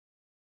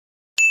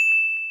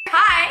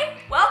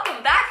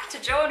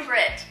to Joe and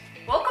Britt.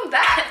 Welcome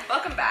back.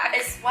 Welcome back.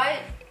 It's why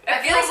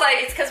It feels like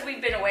it's because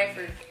we've been away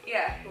for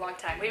a long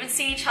time. We haven't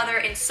seen each other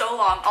in so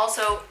long.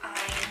 Also,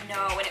 I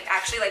know, and it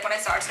actually, like when I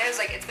saw her today, I was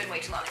like, it's been way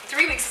too long.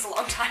 3 weeks is a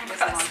long time for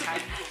us. a long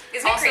time.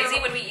 Isn't it Also, crazy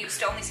when we used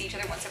to only see each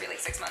other once every like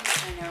 6 months?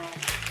 I know.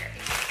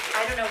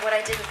 I don't know what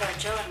I did without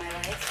Joe in my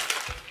life.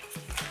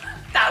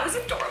 That was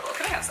adorable.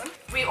 Can I have some?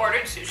 We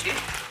ordered sushi,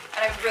 and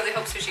I really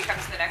hope sushi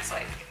comes in the next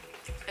like.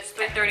 It's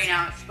 3:30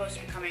 now. It's supposed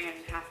to be coming in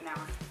half an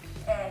hour.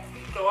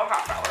 Go a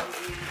half hour.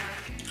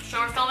 So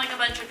we're filming a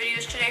bunch of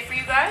videos today for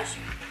you guys.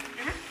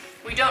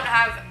 We don't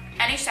have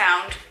any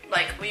sound.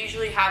 Like we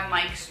usually have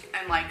mics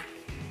and like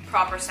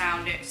proper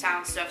sound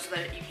stuff so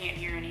that you can't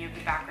hear any of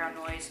the background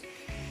noise.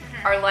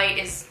 Our light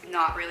is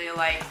not really a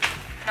light.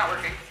 Not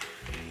working.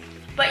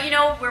 But you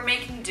know, we're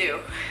making do.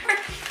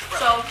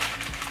 So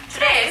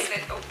today,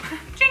 Oh,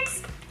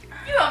 jinx.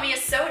 you owe me a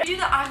soda. Do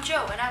the I'm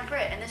Joe and I'm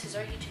Britt and this is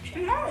our YouTube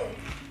channel. No.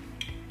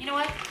 You know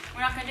what?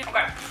 We're not gonna do.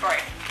 Okay, sorry.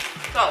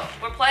 So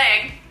we're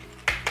playing.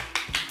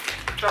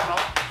 Drumroll.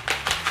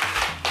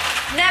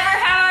 Never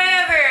have I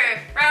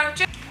ever. Round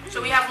two.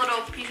 So we have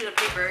little pieces of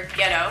paper,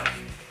 ghetto,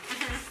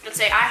 that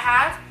say I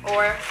have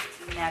or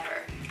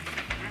never.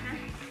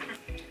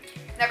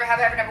 Never have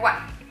I ever, number 1.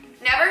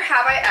 Never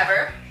have I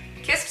ever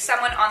kissed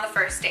someone on the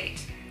first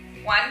date.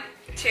 1,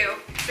 2,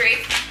 3.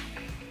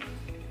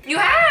 You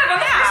have on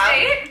the first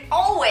date?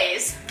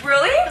 Always.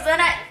 Really? Because then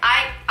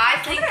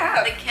I think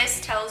Yeah. the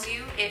kiss tells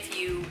you if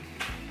you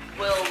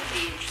will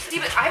be interested. See,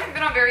 but I haven't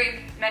been on very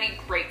many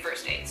great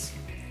first dates.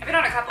 I've been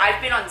on a couple.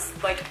 I've been on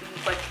like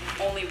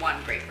only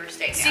one great first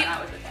date. See, Yeah,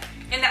 that was with him.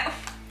 And that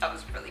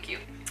was really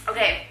cute.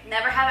 Okay,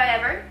 never have I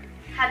ever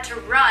had to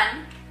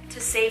run to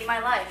save my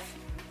life.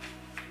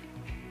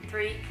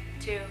 3,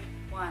 2,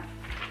 1.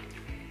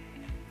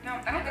 No,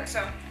 I don't think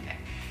so. Okay.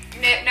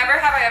 Never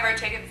have I ever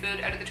taken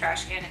food out of the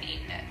trash can and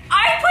eaten it.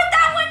 I put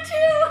that one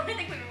too! I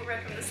think we were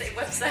from the same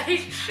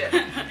website. Shit.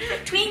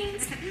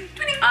 Tweens.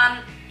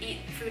 Eat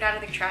food out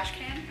of the trash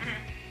can?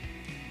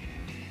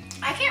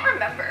 I can't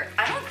remember.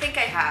 I don't think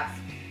I have.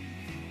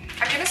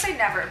 I'm gonna say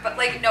never, but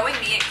like knowing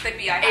me, it could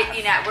be I have.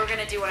 You know, we're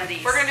gonna do one of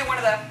these. We're gonna do one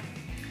of the.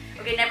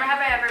 Okay, never have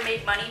I ever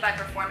made money by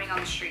performing on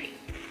the street.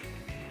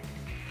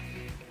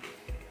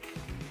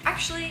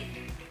 Actually,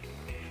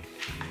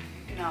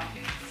 no.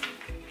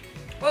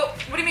 Well,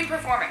 what do you mean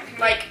performing?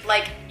 Like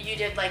you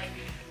did like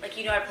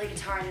you know how to play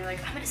guitar and you're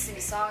like, I'm gonna sing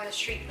a song on the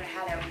street, but I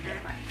had that one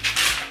get money.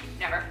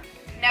 Never.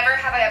 Never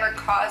have I ever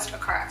caused a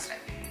car accident.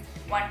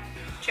 1,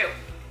 2,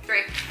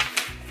 3.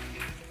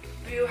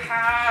 You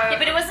have. Yeah,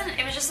 but it was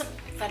just a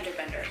fender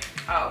bender.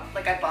 Oh.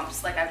 Like I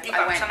bumped, like I bumped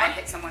someone? I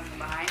hit someone from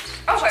behind.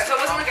 Okay, so it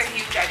wasn't like a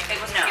huge. It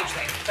wasn't No, a huge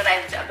thing.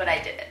 but I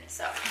did it.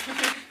 So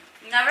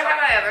never have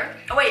I ever.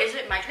 Oh wait, is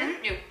it my turn?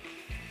 You.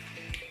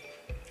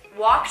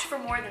 Walked for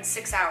more than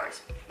 6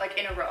 hours, like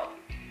in a row.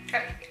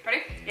 Okay.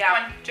 Ready?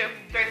 Yeah. 1, 2,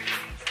 3.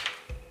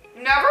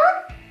 Never.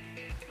 I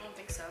don't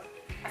think so.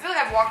 I feel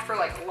like I've walked for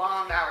like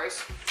long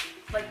hours.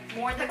 Like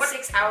more than Like what?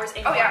 6 hours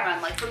in Oh, one yeah.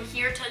 run. Like from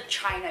here to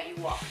China,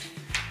 you walked.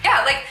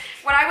 Yeah, like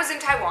when I was in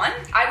Taiwan,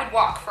 I would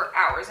walk for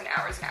hours and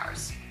hours and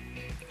hours.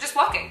 Just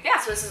walking. Yeah.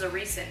 So this is a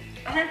recent.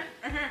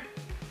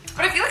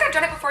 But I feel like I've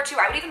done it before too.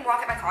 I would even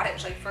walk at my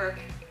cottage, like for,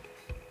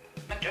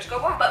 like just go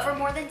walk. But for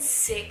more than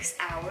 6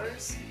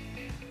 hours,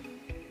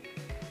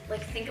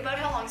 like think about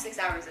how long 6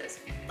 hours is.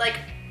 Like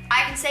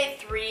I can say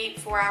 3,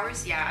 4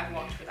 hours. Yeah, I've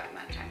walked for that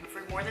amount of time. But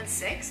for more than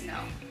 6, no.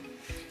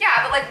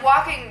 Yeah, but like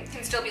walking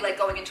can still be like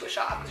going into a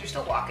shop because you're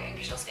still walking,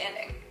 you're still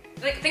standing.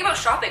 Like think about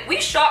shopping. We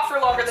shop for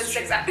longer than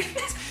 6 hours.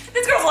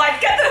 This girl's like,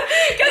 get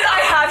the I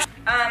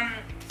have.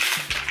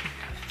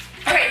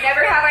 Okay,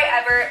 never have I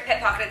ever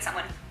pickpocketed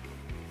someone.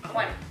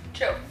 1,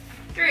 2,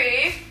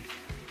 3.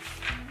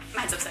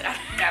 Mine's upside down.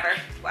 Never.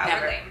 Wow,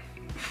 Never. we're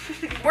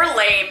lame. We're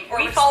lame. Or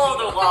We we're follow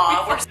sweet. the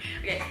law.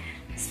 Okay.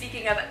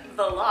 Speaking of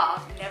the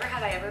law, never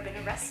have I ever been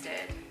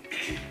arrested.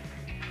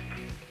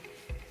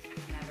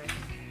 Never.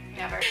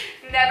 Never.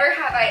 Never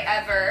have I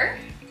ever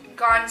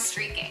gone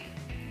streaking.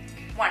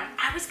 1,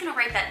 I was gonna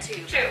write that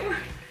too. 2,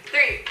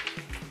 3.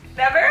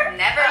 Never?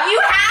 Never.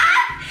 You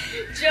have?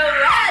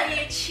 Joelle,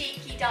 you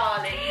cheeky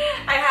darling.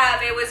 I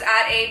have. It was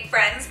at a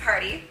friend's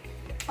party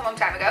a long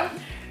time ago.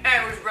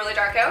 And it was really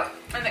dark out,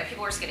 and like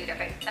people were skinny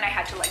dipping, and I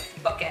had to like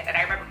book it. And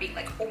I remember being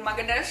like, "Oh my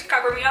goodness,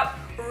 cover me up,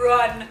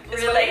 run!"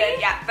 is what I did.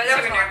 Yeah, but there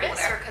was no people nervous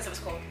there. or because it was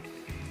cold?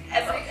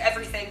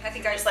 Everything. I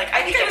think I was like,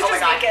 I think I was oh my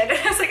just God.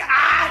 naked. I was like,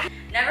 ah.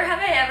 Never have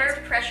I ever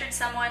pressured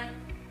someone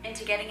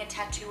into getting a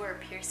tattoo or a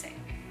piercing.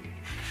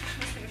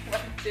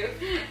 1, 2,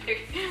 3.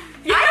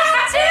 I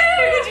have too.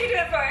 Who did you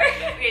do it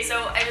for? Okay, so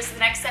I was the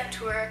Next Step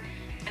tour,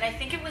 and I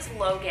think it was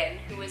Logan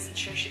who wasn't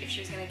sure if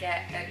she was gonna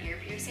get an ear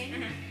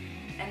piercing.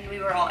 And we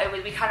were all,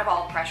 we kind of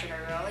all pressured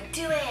her. We were all like,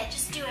 do it,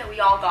 just do it. We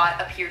all got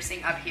a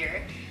piercing up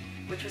here,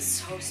 which was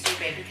so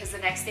stupid because the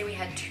next day we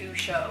had 2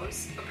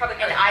 shows.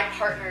 And I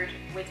partnered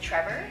with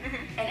Trevor,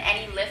 and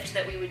any lift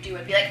that we would do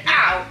would be like,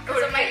 ow, Put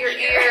it in your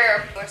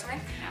ear or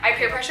something. I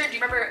peer pressured. Do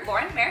you remember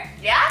Lauren Mayer?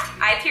 Yeah?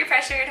 I peer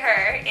pressured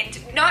her into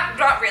not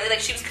really,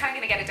 like she was kind of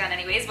gonna get it done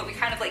anyways, but we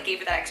kind of like gave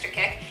her that extra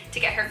kick to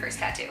get her first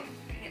tattoo.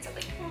 experience of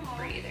like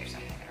breathe or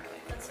something. I don't really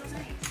know. That's so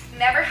nice.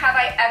 Never have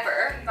I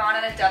ever gone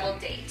on a double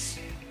date.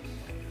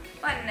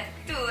 1,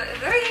 2,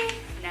 3.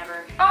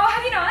 Never. Oh,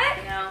 have you not?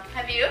 No.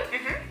 Have you?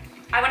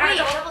 I went on a Wait,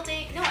 double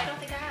date? No, I don't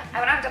think I have. I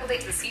went on a double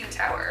date to the CN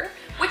Tower,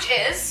 which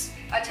is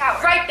a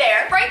tower. Right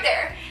there. Right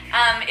there.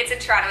 It's in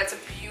Toronto. It's a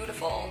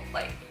beautiful,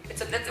 like,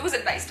 it was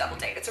a nice double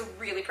date. It's a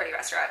really pretty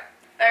restaurant.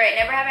 All right,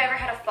 never have I ever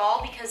had a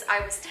fall because I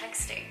was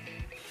texting.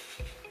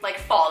 Like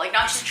fall, like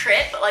not just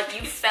trip, but like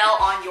you fell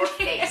on your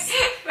face.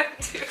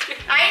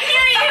 I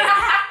knew you.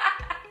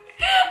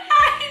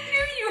 I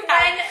knew you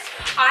had.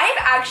 I've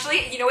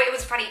actually, you know what, it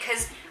was funny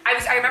because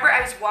I remember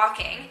I was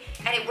walking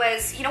and it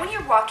was, you know when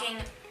you're walking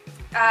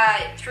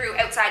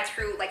outside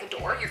through like a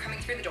door, you're coming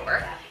through the door.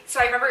 Yeah. So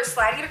I remember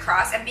sliding it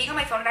across and being on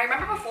my phone, and I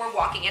remember before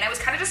walking in, I was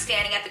kind of just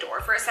standing at the door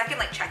for a second,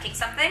 like checking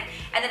something,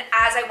 and then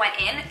as I went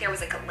in, there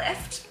was like a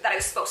lift that I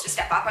was supposed to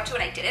step up onto,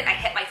 and I didn't. I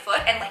hit my foot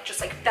and like just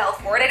like fell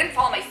forward. I didn't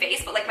fall on my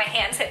face, but like my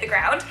hands hit the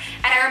ground,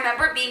 and I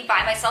remember being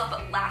by myself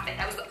but laughing.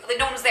 I was like,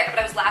 no one was there, but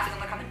I was laughing. I'm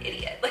like, I'm an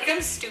idiot. Like,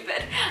 I'm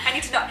stupid. I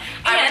need to know.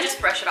 I'm gonna just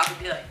brush it off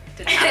and be like,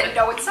 didn't happen.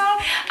 No, it's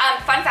not.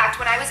 Fun fact,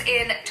 when I was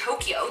in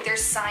Tokyo,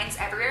 there's signs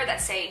everywhere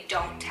that say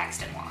don't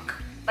text and walk.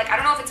 Like, I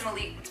don't know if it's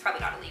it's probably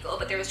not illegal,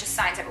 but there was just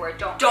signs everywhere,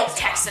 don't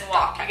text and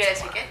walk. You get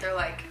a ticket, they're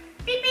like,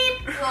 beep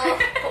beep,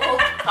 little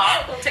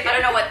call. I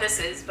don't know what this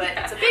is, but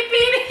it's a beep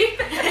beep beep.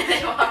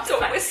 It's a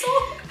whistle.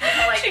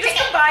 Like, she just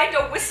combined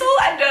a whistle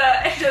and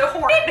a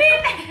horn.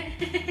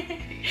 Beep beep.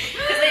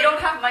 Because they don't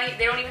have money,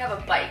 they don't even have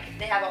a bike,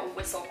 they have a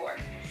whistle horn.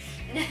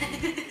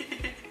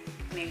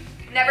 I mean,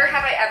 never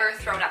have I ever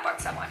thrown up on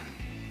someone.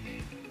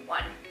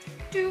 1,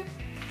 2,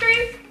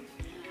 3.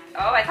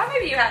 Oh, I thought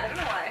maybe you had. I don't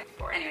know why.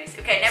 4. Anyways,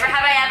 okay. Never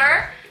have I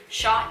ever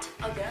shot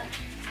a gun.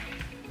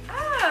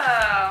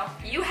 Oh,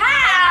 you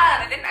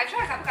have. I didn't. I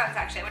tried a couple guns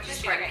actually. I went to a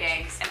shooting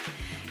range.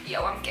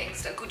 Yo, I'm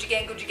gangsta. Gucci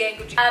gang, Gucci gang,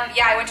 Gucci.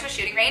 Yeah, I went to a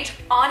shooting range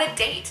on a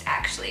date.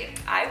 Actually,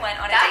 I went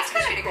on a date to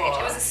the shooting range.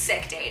 It was a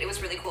sick date. It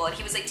was really cool, and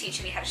he was like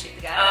teaching me how to shoot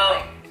the gun.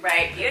 Oh, like,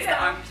 right. He had the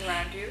arms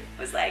around you. It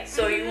was like,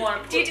 so you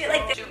want to? Do you do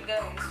like the shoot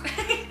guns?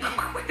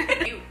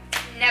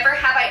 Never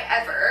have I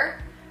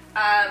ever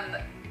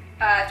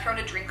thrown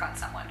a drink on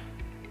someone.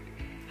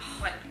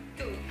 1,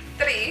 2,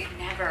 3.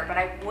 Never, but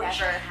I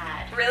wish I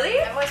had. Really?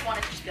 I always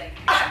wanted to just be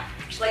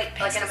like,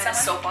 like in a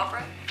soap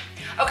opera.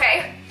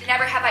 Okay.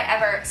 Never have I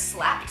ever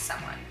slapped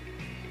someone.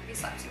 Have you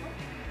slapped someone?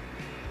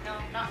 No,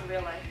 not in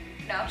real life.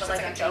 No, just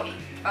like like a joke.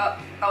 TV.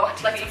 Oh,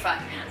 Like for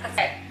fun.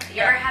 Okay.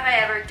 Never have I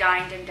ever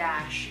dined and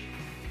dashed.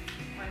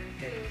 1,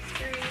 2,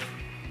 3.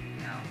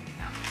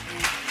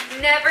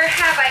 No. Never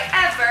have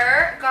I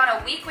ever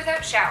gone a week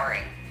without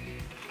showering.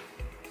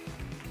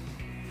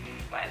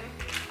 1,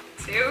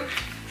 2,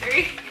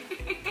 3.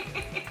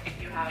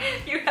 You have.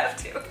 You have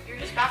to. You're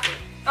just backward.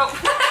 Oh.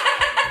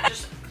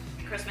 Just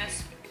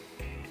Christmas.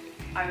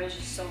 I was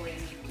just so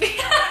lazy.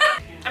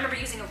 I remember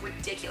using a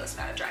ridiculous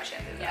amount of dry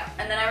shampoo. Yeah.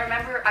 And then I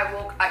remember I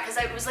woke, because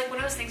it was like one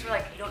of those things where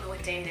like, you don't know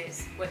what day it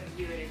is, what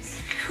year it is,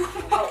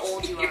 how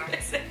old you are.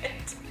 Is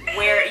it?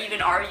 Where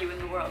even are you in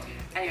the world?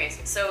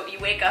 Anyways, so you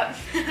wake up.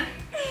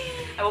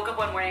 I woke up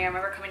one morning, I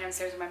remember coming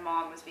downstairs and my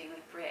mom was being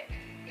like, Britt,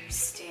 you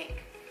stink.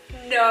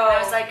 No. And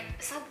I was like,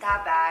 it's not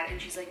that bad.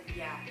 And she's like,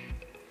 yeah.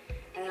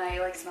 And then I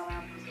like smelled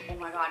around, I was like, oh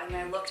my god. And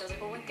then I looked, I was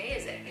like, well, what day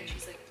is it? And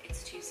she's like,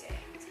 it's Tuesday. And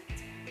I was like,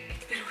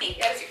 it's been a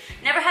week.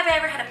 Never have I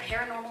ever had a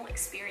paranormal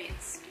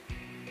experience.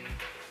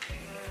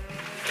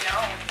 No,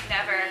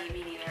 never.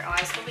 Me neither. Oh,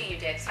 I was hoping you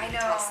did. So I you know.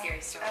 can tell a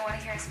scary story. I want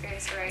to hear a scary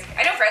story.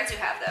 I know friends who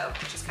have though,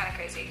 which is kind of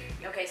crazy.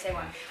 Okay, say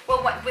one.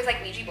 Well, with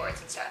like Ouija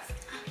boards and stuff.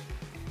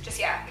 Just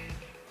yeah,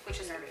 Which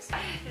is nervous.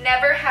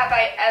 Never have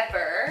I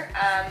ever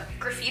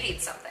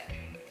graffitied something.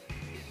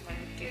 1,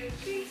 2,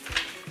 3.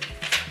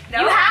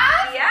 No? You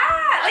have? Yeah.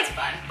 That's like,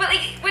 fun. But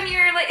like when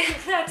you're like,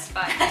 that's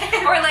fun.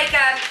 Or like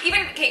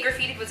even, okay,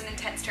 graffitied was an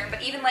intense term,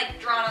 but even like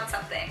drawn on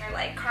something or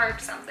like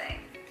carved something.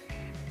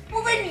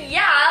 Well then,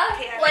 yeah.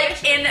 Okay,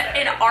 like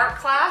in art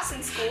class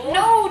in school.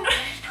 No.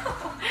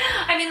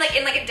 I mean like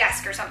in like a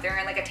desk or something or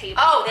in like a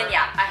table. Oh, then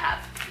yeah, I have.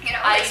 You know,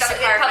 I like used to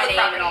something carve my public name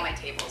property. in all my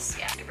tables.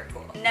 Yeah. Super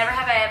cool. Never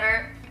have I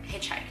ever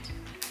hitchhiked.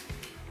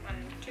 1,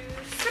 2,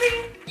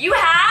 3. You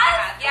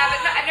have? Yeah,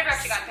 but no, I've never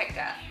actually gotten picked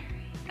up.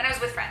 And I was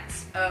with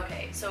friends.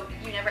 Okay, so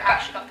you never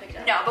actually got picked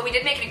up? No, but we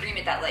did make an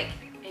agreement that like,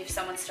 If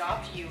someone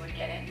stopped, you would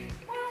get in.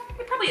 well,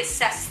 we probably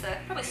suss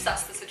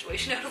the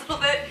situation out a little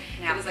bit.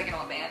 Yeah. It was like an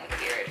old man with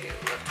a beard who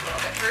looked a little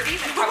bit pervy,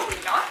 then probably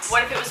not.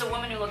 What if it was a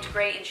woman who looked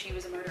great and she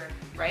was a murderer?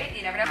 Right?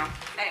 You never know. No.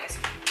 Anyways,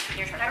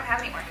 Your turn. I don't have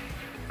any more.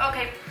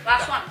 Okay,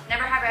 last one.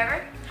 Never have I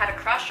ever had a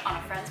crush on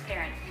a friend's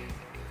parent.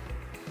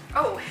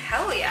 Oh,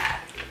 hell yeah.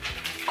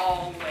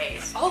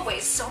 Always.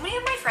 Always. So many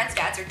of my friends'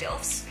 dads are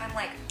DILFs. I'm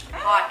like,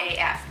 Hot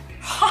AF.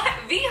 hot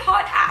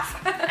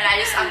AF. And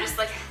I'm just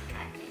like,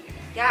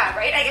 yeah,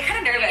 right? I get kind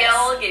of you nervous. get a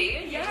little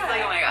giddy. You're Yeah. just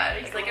like, oh my god,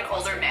 he's Like like an a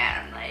older monster.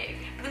 man. I'm like,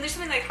 But then there's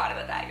something like hot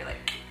about that. You're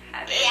like,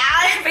 have it.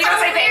 yeah, But you don't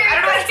say babe. I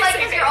don't know what It's to like, say,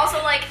 because babe. you're also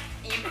like,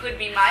 you could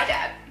be my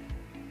dad.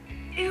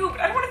 Ew,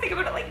 but I don't want to think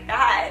about it like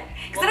that.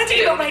 Because Well, then I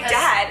think do, about my because-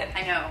 dad.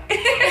 I know.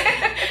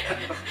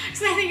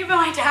 So I think about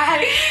my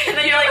dad, and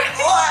then you're like,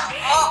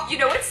 oh, You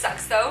know what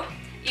sucks though?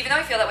 Even though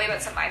I feel that way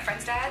about some of my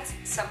friends' dads,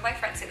 some of my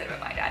friends say that about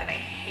my dad, and I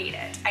hate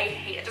it. I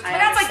hate it. Just my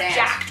dad's like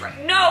jacked, right?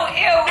 No,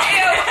 ew,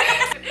 ew.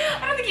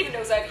 I don't think he even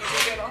knows I have a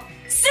YouTube channel.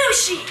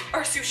 Sushi!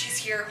 Our sushi's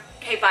here.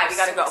 Okay, bye. We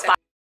gotta go. Bye.